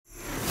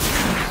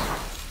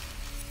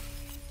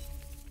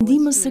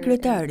Ndihmës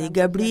sekretari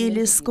Gabriel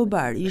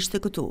Escobar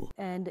ishte këtu.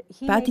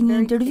 Pati një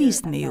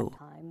intervistë me ju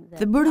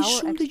dhe bëri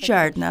shumë të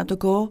qartë në atë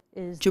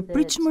kohë që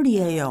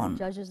pritshmëria jonë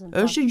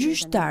është që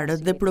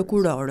gjyqtarët dhe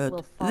prokurorët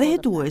dhe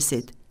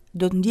hetuesit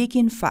do të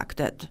ndjekin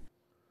faktet.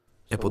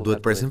 E po duhet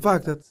presin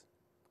faktet.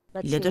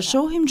 Le të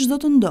shohim çdo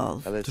të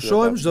ndodh. Të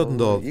shohim çdo të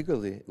ndodh.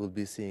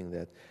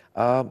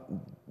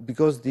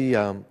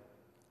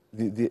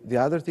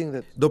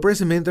 Do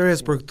presim me interes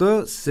për këtë,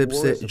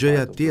 sepse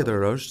gjëja tjetër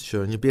është që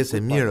një pjesë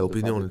e mirë e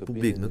opinionit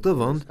publik në këtë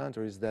vend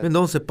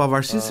mendon se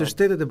pavarësisht se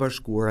Shtetet e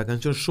Bashkuara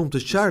kanë qenë shumë të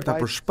qarta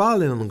për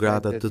shpalljen e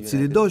nëngratat të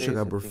cili do që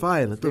ka bërë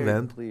faje në këtë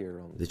vend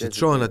dhe që të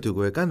shohen aty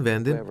ku e kanë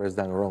vendin,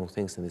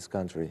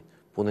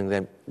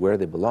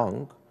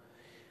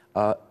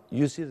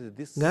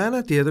 nga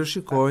ana tjetër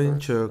shikojnë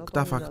që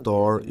këta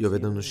faktorë, jo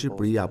vetëm në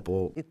Shqipëri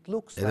apo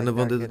edhe në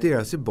vende të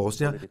tjera si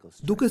Bosnia,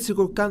 duket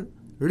sikur kanë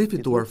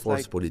rifituar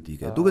forcë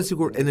politike, duket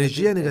sikur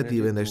energjia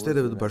negative ndaj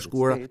Shteteve të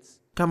Bashkuara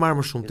ka marrë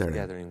më shumë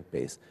terren.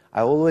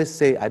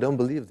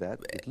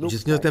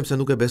 Gjithnjë them se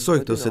nuk e besoj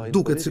këtë se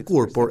duket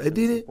sikur, por e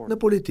dini, në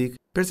politik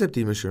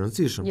perceptimi është i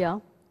rëndësishëm.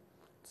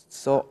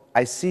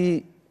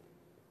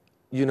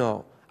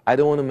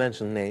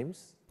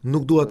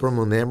 Nuk dua të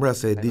përmend emra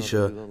se e di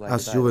që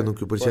as juve nuk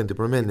ju pëlqen të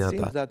përmendni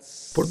ata,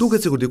 por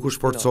duket sikur dikush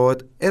forcohet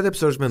edhe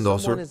pse është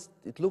vendosur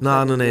në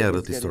anën e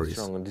errët të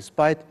historisë.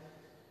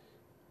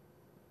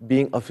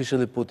 Being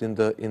officially put in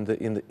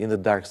the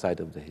dark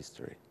side of the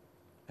history,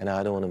 and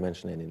I don't want to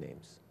mention any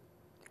names.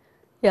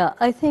 Yeah,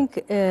 I think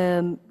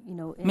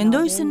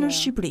Mendoj se në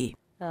Shqipëri,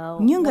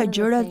 një nga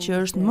gjërat që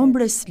është më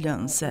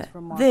mbreslënse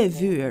dhe e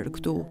vyer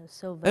këtu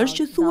është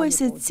që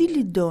thuajse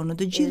cili do në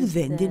të gjithë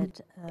vendin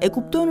e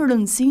kupton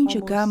rëndësinë që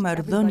ka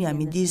marrëdhënia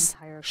midis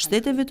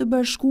Shteteve të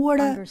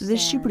Bashkuara dhe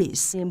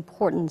Shqipërisë. The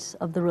importance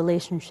of the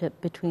relationship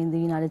between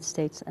the United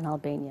States and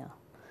Albania.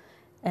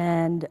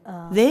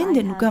 Dhe ende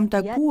nuk kam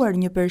takuar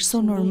një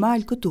person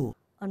normal këtu,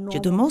 që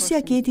të mos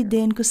ja ketë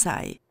idenë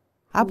kësaj,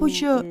 apo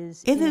që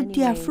edhe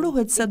t'i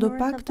afrohet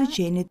sadopak të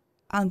qenit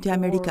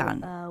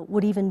anti-amerikan.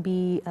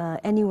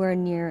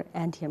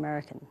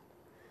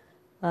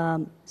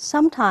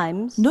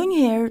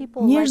 Ndonjëherë,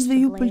 njerëzve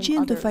ju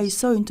pëlqen të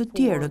fajsojnë të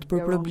tjerët për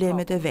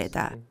problemet e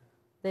veta.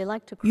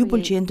 Ju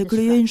pëlqen të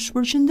krijojnë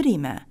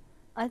shpërqendrime.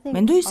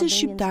 Mendoj se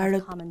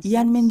shqiptarët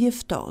janë mendje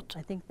ftohtë.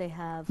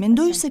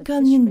 Mendoj se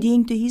kanë një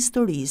ndjenjë të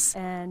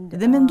historisë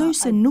dhe mendoj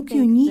se nuk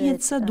ju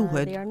njihet sa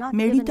duhet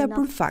merita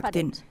për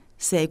faktin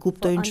se e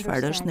kuptojnë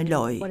çfarë është në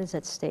lojë.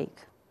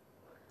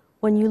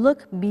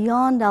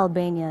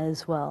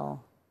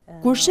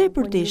 Kur sheh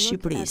përtesh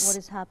Shqipërisë,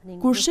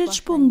 kur sheh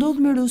ç'po ndodh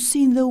me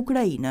Rusinë dhe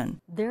Ukrainën,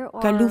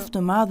 ka luftë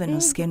të madhe në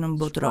skenën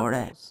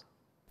botërore.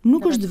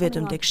 Nuk është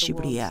vetëm tek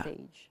Shqipëria.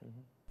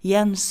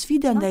 Janë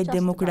sfida ndaj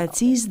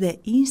demokracisë dhe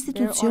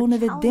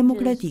institucioneve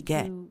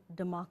demokratike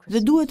dhe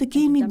duhet të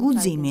kemi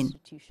guximin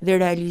dhe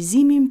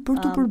realizimin për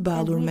të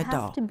përballur me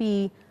to.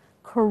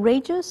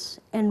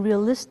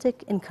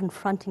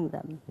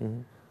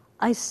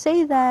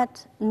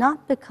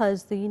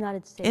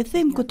 E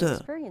them këtë,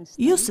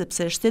 jo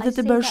sepse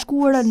Shtetet e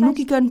Bashkuara nuk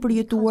i kanë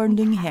përjetuar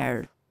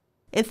ndonjëherë.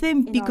 E them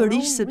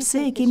pikërisht sepse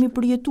e kemi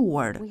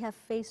përjetuar.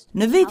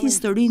 Në vetë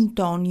historinë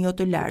tonë jo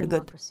të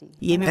largët,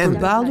 jemi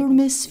përballur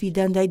me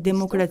sfida ndaj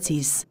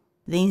demokracisë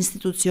dhe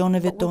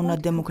institucioneve tona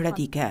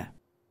demokratike.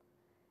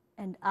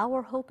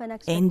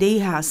 Ende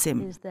i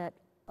hasim,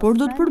 por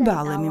do të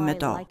përballemi me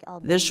to.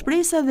 Dhe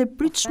shpresa dhe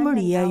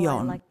pritshmëria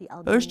jonë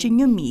është që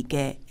një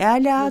mike e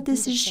aleate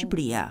si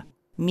Shqipëria,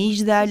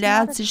 miq dhe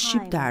aleat si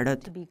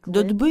shqiptarët,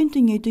 do të bëjnë të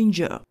njëjtën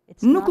gjë.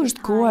 Nuk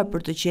është koha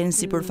për të qenë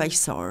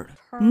sipërfaqësor.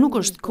 Nuk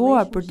është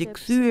koha për të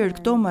kthyer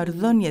këto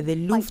marrëdhënie dhe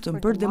luftën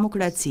për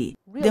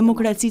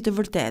demokraci të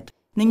vërtet,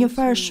 në një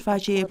farë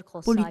shfaqje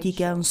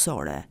politike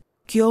anësore.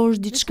 Kjo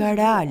është diçka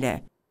reale,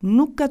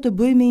 nuk ka të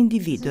bëjë me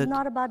individët.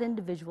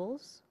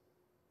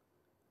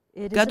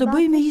 Ka të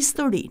bëjë me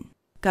historinë,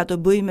 ka të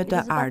bëjë me të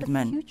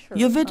ardhmen,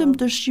 jo vetëm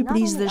të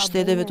Shqipërisë dhe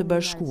Shteteve të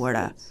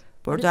Bashkuara,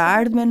 por të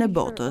ardhmen e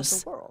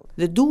botës,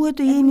 dhe duhet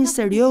të jemi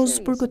serioz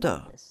për këtë.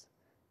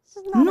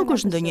 Nuk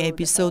është ndonjë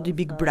episod i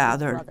Big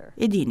Brother,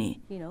 e dini,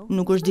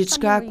 nuk është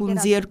diçka ku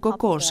nxjerr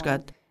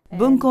kokoshkat,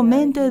 bën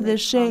komente dhe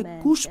sheh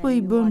kush po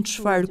i bën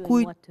çfarë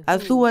kujt, a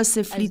thua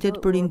se flitet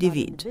për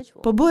individ.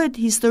 Po bëhet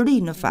histori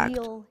në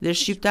fakt, dhe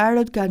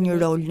shqiptarët kanë një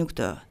rol në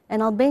këtë.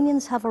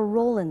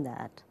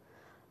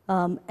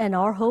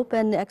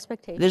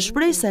 Dhe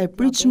shpresa e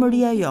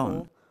pritshmëria jonë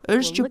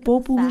është që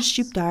populli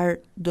shqiptar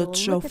do të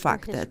shohë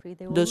faktet,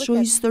 do të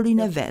shohë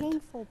historinë e vet,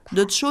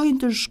 do të shohin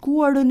të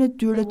shkuarën e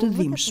tyre të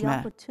dhimbshme,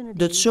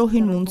 do të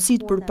shohin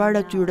mundësitë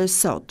përpara tyre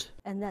sot,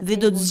 dhe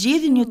do të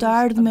zgjedhin një të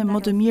ardhme më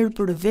të mirë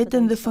për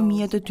veten dhe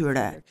fëmijët e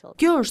tyre.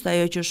 Kjo është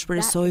ajo që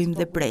shpresojmë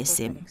dhe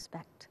presim.